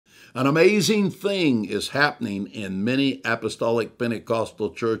An amazing thing is happening in many apostolic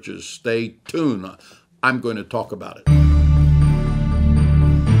Pentecostal churches. Stay tuned. I'm going to talk about it.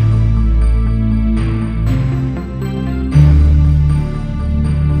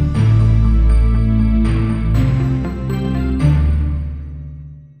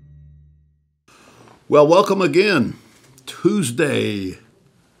 Well, welcome again. Tuesday,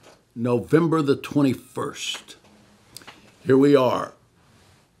 November the 21st. Here we are.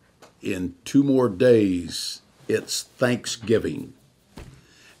 In 2 more days, it's Thanksgiving.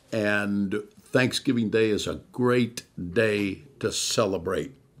 And Thanksgiving Day is a great day to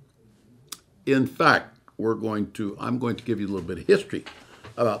celebrate. In fact, I'm going to give you a little bit of history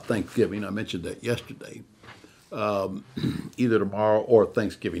about Thanksgiving. I mentioned that yesterday. Either tomorrow or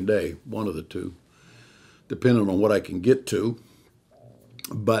Thanksgiving Day, one of the two, depending on what I can get to.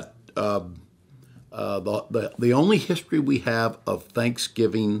 But the only history we have of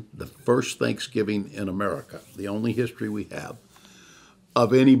Thanksgiving, the first Thanksgiving in America, the only history we have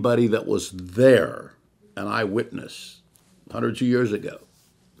of anybody that was there, an eyewitness, hundreds of years ago,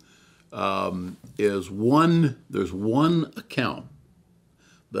 there's one account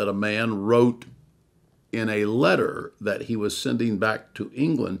that a man wrote in a letter that he was sending back to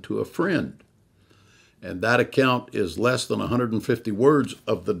England to a friend. And that account is less than 150 words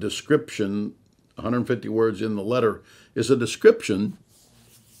of the description. 150 words in the letter is a description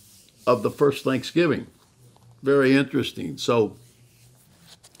of the first Thanksgiving. Very interesting. So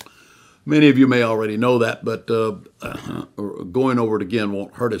many of you may already know that, but going over it again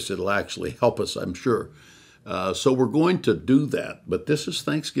won't hurt us. It'll actually help us, I'm sure. So we're going to do that. But this is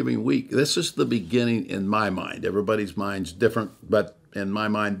Thanksgiving week. This is the beginning in my mind. Everybody's mind's different, but in my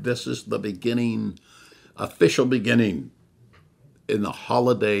mind, this is the beginning, official beginning in the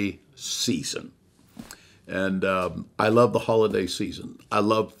holiday season. And I love the holiday season. I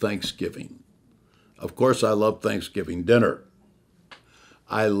love Thanksgiving. Of course, I love Thanksgiving dinner.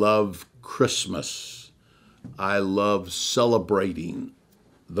 I love Christmas. I love celebrating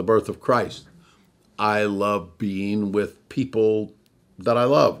the birth of Christ. I love being with people that I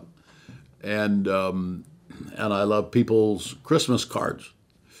love. And I love people's Christmas cards.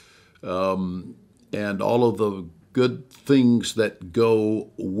 And all of the good things that go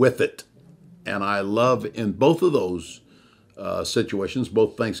with it. And I love in both of those situations,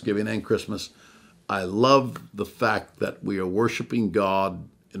 both Thanksgiving and Christmas, I love the fact that we are worshiping God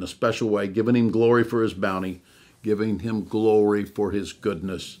in a special way, giving him glory for his bounty, giving him glory for his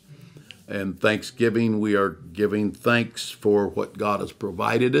goodness. And Thanksgiving, we are giving thanks for what God has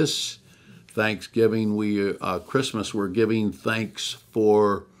provided us. Thanksgiving, Christmas, we're giving thanks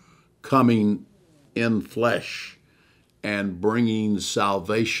for coming in flesh and bringing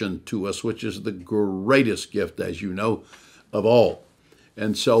salvation to us, which is the greatest gift, as you know, of all.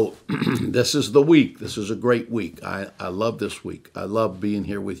 And so this is the week. This is a great week. I love this week. I love being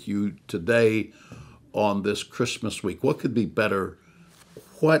here with you today on this Christmas week. What could be better?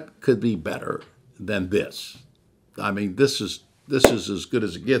 What could be better than this? I mean, this is as good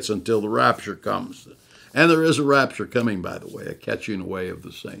as it gets until the rapture comes. And there is a rapture coming, by the way, a catching away of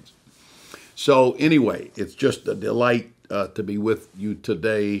the saints. So anyway, it's just a delight to be with you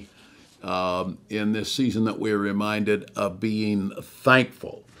today in this season that we're reminded of being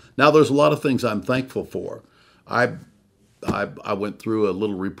thankful. Now, there's a lot of things I'm thankful for. I went through a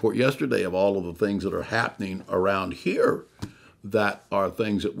little report yesterday of all of the things that are happening around here that are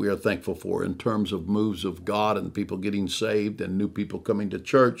things that we are thankful for in terms of moves of God and people getting saved and new people coming to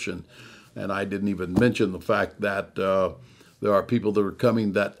church. And I didn't even mention the fact that there are people that are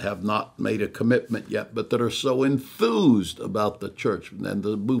coming that have not made a commitment yet, but that are so enthused about the church and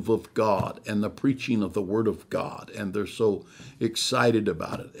the move of God and the preaching of the Word of God. And they're so excited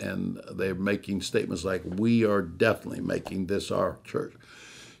about it. And they're making statements like, we are definitely making this our church.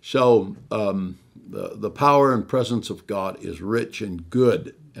 So the power and presence of God is rich and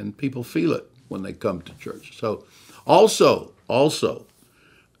good, and people feel it when they come to church. So also,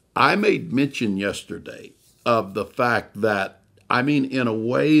 I made mention yesterday of the fact that, I mean, in a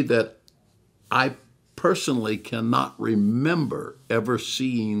way that I personally cannot remember ever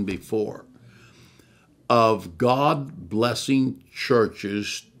seeing before, of God blessing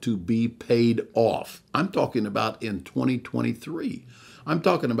churches to be paid off. I'm talking about in 2023. I'm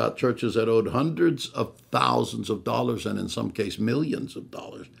talking about churches that owed hundreds of thousands of dollars and in some case millions of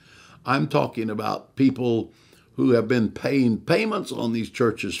dollars. I'm talking about people who have been paying payments on these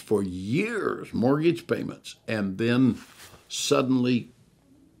churches for years, mortgage payments, and then suddenly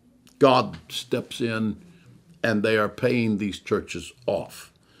God steps in and they are paying these churches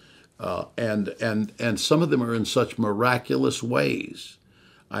off. And some of them are in such miraculous ways.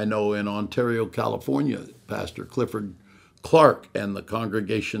 I know in Ontario, California, Pastor Clifford Clark and the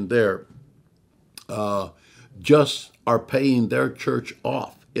congregation there just are paying their church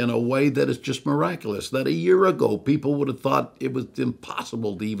off in a way that is just miraculous. That a year ago, people would have thought it was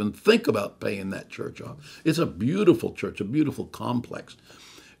impossible to even think about paying that church off. It's a beautiful church, a beautiful complex.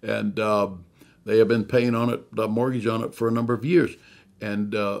 And they have been paying on it, the mortgage on it, for a number of years.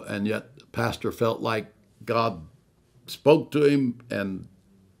 And yet, the pastor felt like God spoke to him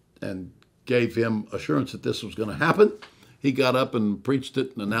and gave him assurance that this was going to happen. He got up and preached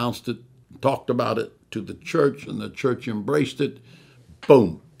it and announced it, talked about it to the church, and the church embraced it.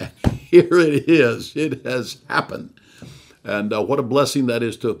 Boom. And here it is. It has happened. And what a blessing that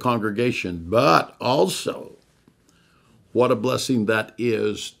is to a congregation, but also what a blessing that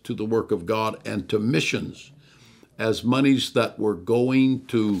is to the work of God and to missions, as monies that were going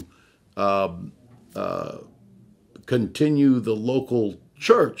to continue the local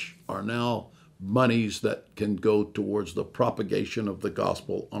church are now monies that can go towards the propagation of the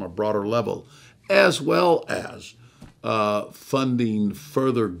gospel on a broader level, as well as funding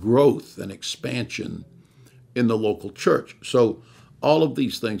further growth and expansion in the local church. So all of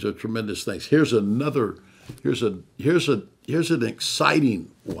these things are tremendous things. Here's an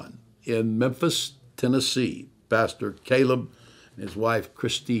exciting one. In Memphis, Tennessee, Pastor Caleb and his wife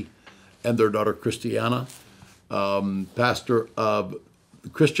Christy and their daughter Christiana, pastor of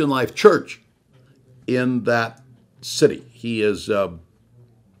Christian Life Church in that city. He is a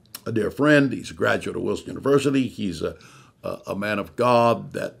dear friend. He's a graduate of Wilson University. He's a man of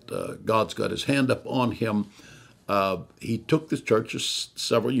God that God's got his hand up on him. He took this church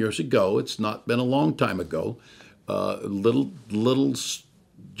several years ago. It's not been a long time ago. Little,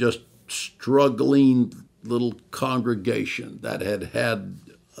 just struggling little congregation that had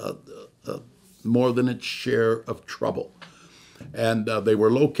more than its share of trouble. And they were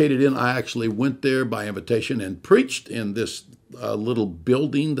located in, I actually went there by invitation and preached in this little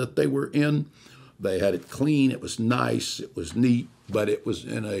building that they were in. They had it clean, it was nice, it was neat, but it was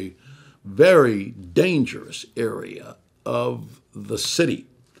in a very dangerous area of the city.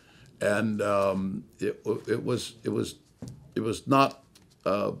 And it was not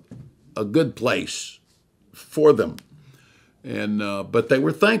a good place for them. And but they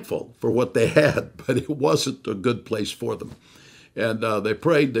were thankful for what they had, but it wasn't a good place for them. And they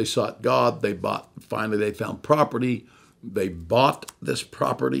prayed, they sought God, finally they found property. They bought this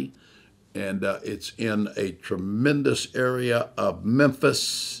property, and it's in a tremendous area of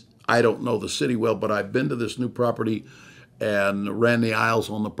Memphis. I don't know the city well, but I've been to this new property and ran the aisles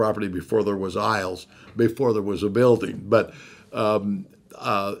on the property before there was aisles, before there was a building. But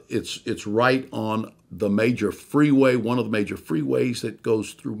it's right on the major freeway, one of the major freeways that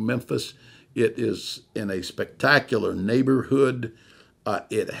goes through Memphis. It is in a spectacular neighborhood.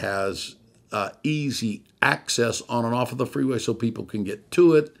 It has easy access on and off of the freeway so people can get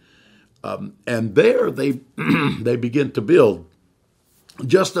to it. And there they begin to build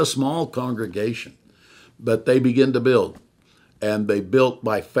just a small congregation, but they begin to build. And they built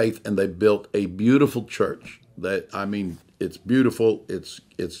by faith, and they built a beautiful church. It's beautiful.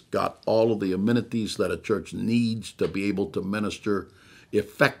 It's got all of the amenities that a church needs to be able to minister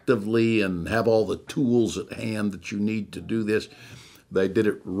effectively and have all the tools at hand that you need to do this. They did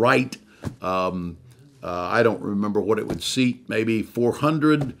it right. I don't remember what it would seat, maybe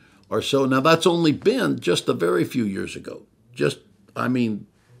 400 or so. Now, that's only been just a very few years ago.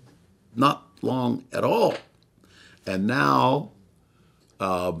 Not long at all. And now,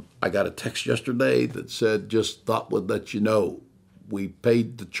 I got a text yesterday that said, just thought would let you know, we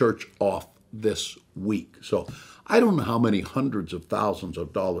paid the church off this week. So I don't know how many hundreds of thousands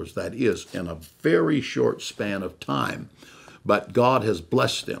of dollars that is in a very short span of time, but God has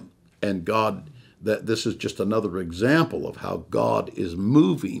blessed them, and that this is just another example of how God is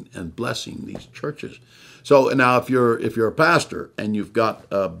moving and blessing these churches. So now if you're a pastor and you've got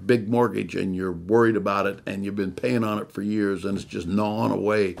a big mortgage and you're worried about it and you've been paying on it for years and it's just gnawing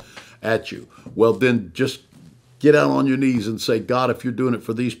away at you, well, then just get out on your knees and say, God, if you're doing it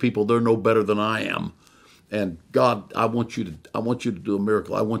for these people, they're no better than I am. And God, I want you to do a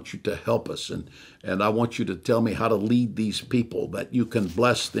miracle. I want you to help us. And I want you to tell me how to lead these people, that you can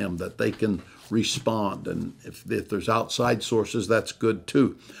bless them, that they can respond. And if there's outside sources, that's good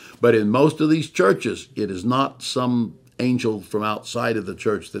too. But in most of these churches, it is not some angel from outside of the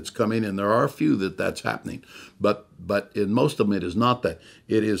church that's coming in. There are a few that's happening. But in most of them, it is not that.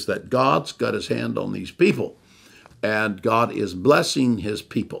 It is that God's got his hand on these people, and God is blessing his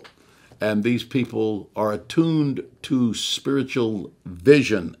people. And these people are attuned to spiritual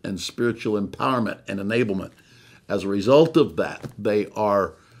vision and spiritual empowerment and enablement. As a result of that, they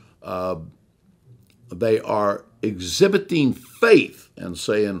are They are exhibiting faith and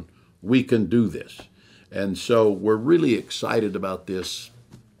saying, we can do this. And so we're really excited about this,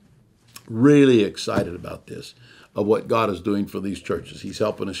 of what God is doing for these churches. He's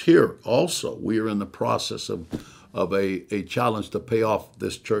helping us here also. We are in the process of a challenge to pay off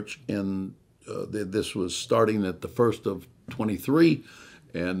this church. This was starting at the first of 23,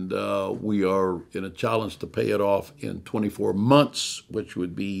 and we are in a challenge to pay it off in 24 months, which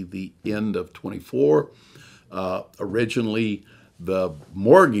would be the end of 24. Originally, the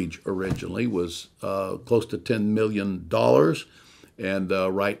mortgage was close to $10 million, and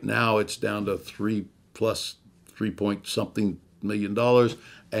right now it's down to 3 point something million dollars,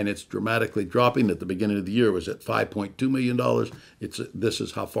 and it's dramatically dropping. At the beginning of the year, it was at $5.2 million. This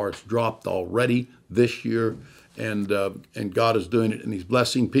is how far it's dropped already this year, and God is doing it, and He's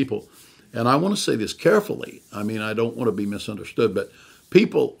blessing people. And I want to say this carefully. I mean, I don't want to be misunderstood, but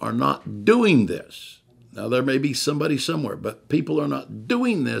people are not doing this. Now, there may be somebody somewhere, but people are not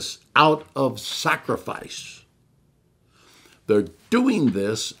doing this out of sacrifice. They're doing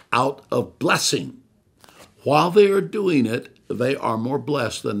this out of blessing. While they are doing it, they are more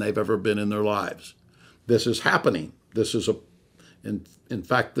blessed than they've ever been in their lives. This is happening. In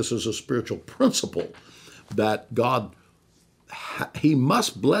fact, this is a spiritual principle that God, He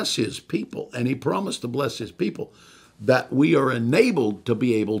must bless His people, and He promised to bless His people, that we are enabled to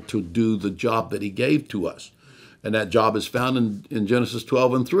be able to do the job that He gave to us. And that job is found in Genesis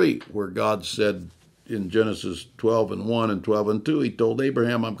 12:3, where God said in Genesis 12:1 and 12:2, He told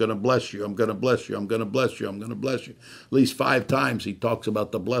Abraham, I'm going to bless you, I'm going to bless you, I'm going to bless you, I'm going to bless you. At least 5 times He talks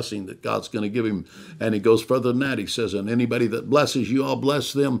about the blessing that God's going to give him. And He goes further than that. He says, and anybody that blesses you, I'll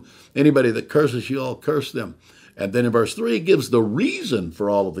bless them. Anybody that curses you, I'll curse them. And then in verse 3, He gives the reason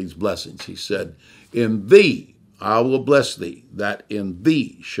for all of these blessings. He said, in thee I will bless thee, that in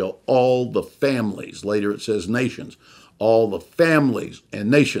thee shall all the families, later it says nations, all the families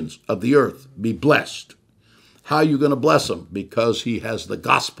and nations of the earth be blessed. How are you going to bless them? Because He has the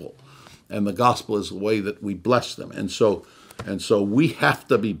gospel, and the gospel is the way that we bless them. And so we have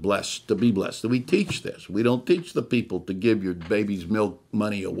to be blessed to be blessed. We teach this. We don't teach the people to give your baby's milk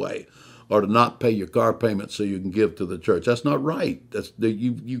money away, or to not pay your car payment so you can give to the church. That's not right.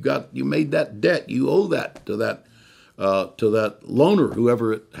 You made that debt. You owe that to that loaner,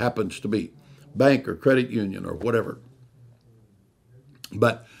 whoever it happens to be, bank or credit union or whatever.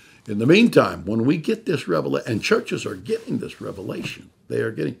 But in the meantime, when we get this revelation, and churches are getting this revelation, they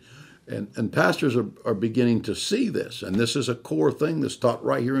are getting, and pastors are beginning to see this, and this is a core thing that's taught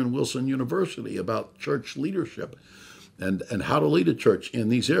right here in Wilson University about church leadership and how to lead a church in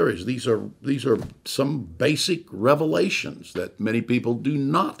these areas. These are some basic revelations that many people do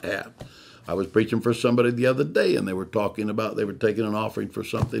not have. I was preaching for somebody the other day, and they were taking an offering for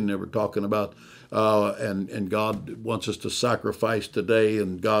something. And they were talking about, and God wants us to sacrifice today,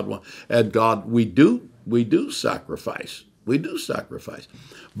 and we do sacrifice. We do sacrifice.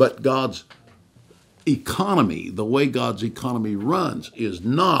 But God's economy, the way God's economy runs, is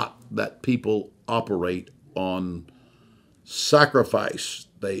not that people operate on sacrifice.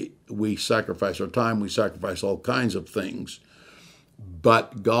 We sacrifice our time. We sacrifice all kinds of things.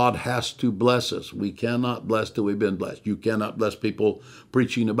 But God has to bless us. We cannot bless till we've been blessed. You cannot bless people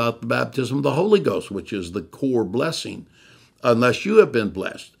preaching about the baptism of the Holy Ghost, which is the core blessing, unless you have been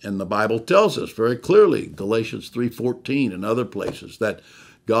blessed. And the Bible tells us very clearly, Galatians 3:14 and other places, that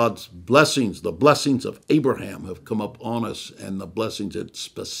God's blessings, the blessings of Abraham, have come up on us. And the blessings, it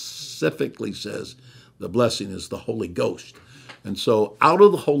specifically says, the blessing is the Holy Ghost. And so out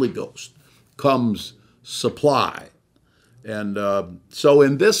of the Holy Ghost comes supply. And so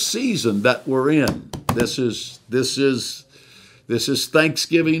in this season that we're in, this is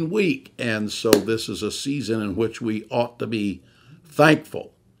Thanksgiving week, and so this is a season in which we ought to be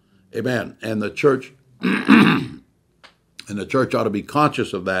thankful, amen. And the church ought to be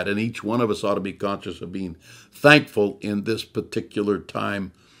conscious of that, and each one of us ought to be conscious of being thankful in this particular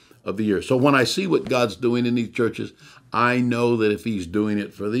time of the year. So when I see what God's doing in these churches, I know that if He's doing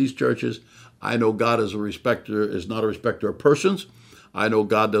it for these churches, I know God is not a respecter of persons. I know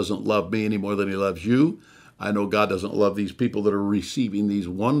God doesn't love me any more than He loves you. I know God doesn't love these people that are receiving these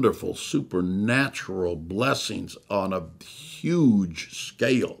wonderful supernatural blessings on a huge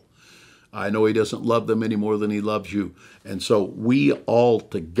scale. I know He doesn't love them any more than He loves you. And so we all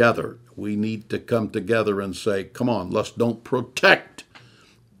together, we need to come together and say, come on, let's don't protect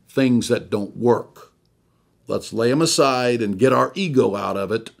things that don't work. Let's lay them aside and get our ego out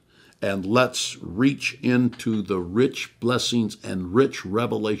of it. And let's reach into the rich blessings and rich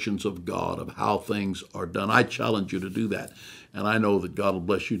revelations of God of how things are done. I challenge you to do that. And I know that God will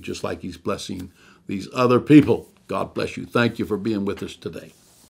bless you just like he's blessing these other people. God bless you. Thank you for being with us today.